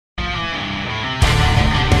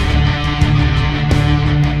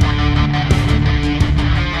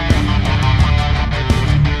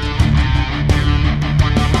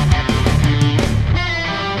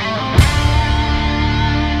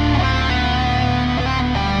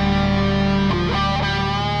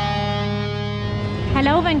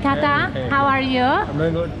Hello Venkata, Hey. how are you? I'm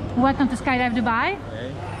doing good. Welcome to Skydive Dubai. Hey.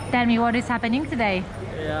 Tell me what is happening today.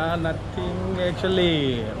 Yeah, nothing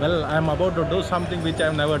actually. Well, I'm about to do something which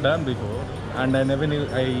I've never done before, and I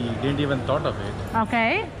didn't even thought of it.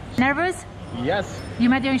 Okay. Nervous? Yes. You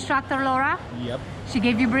met your instructor Laura? Yep. She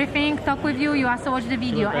gave you briefing, talk with you, you asked to watch the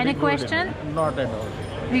video. Any question? Not at all.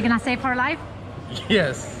 You're gonna save her life?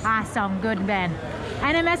 Yes. Awesome, good man.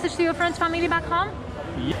 Any message to your friends, family back home?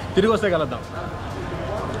 తిరిగి వస్తే కలుద్దాం.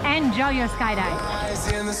 Enjoy your skydive. Eyes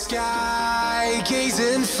in the sky,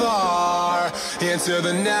 gazing far into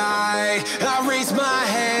the night. I raise my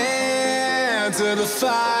hand to the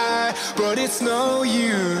fire, but it's no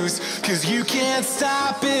use, 'cause you can't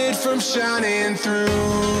stop it from shining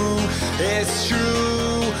through. It's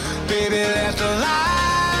true, baby, let the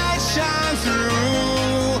light shine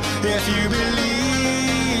through. If you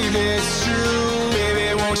believe it's true, baby,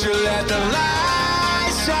 won't you let the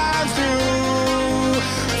light shine through?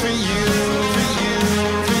 For you, for you,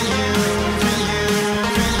 for you, for you,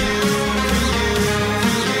 for you, for you, for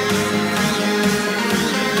you, for you, for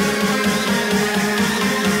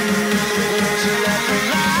you. Let the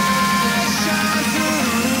light shine through.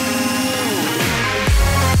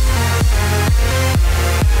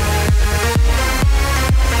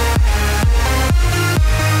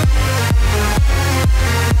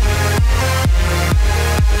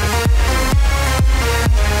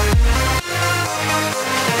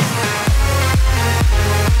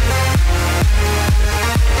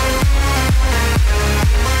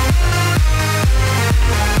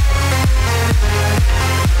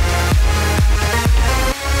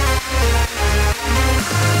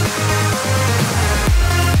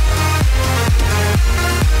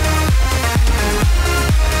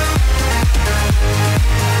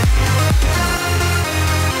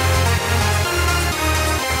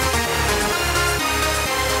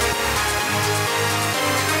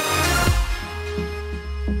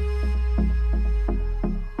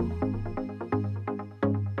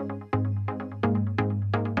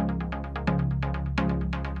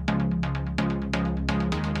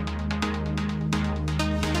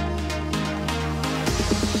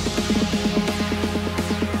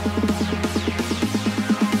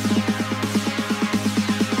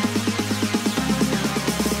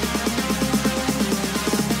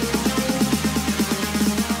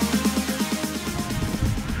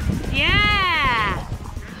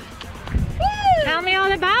 Tell me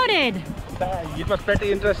all about it. It was pretty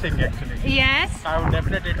interesting actually. Yes. I would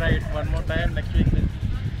definitely try it one more time next week.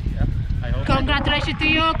 Yeah, I hope. Congratulations to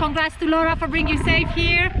you. Congrats to Laura for bringing you safe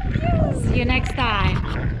here. See you next time.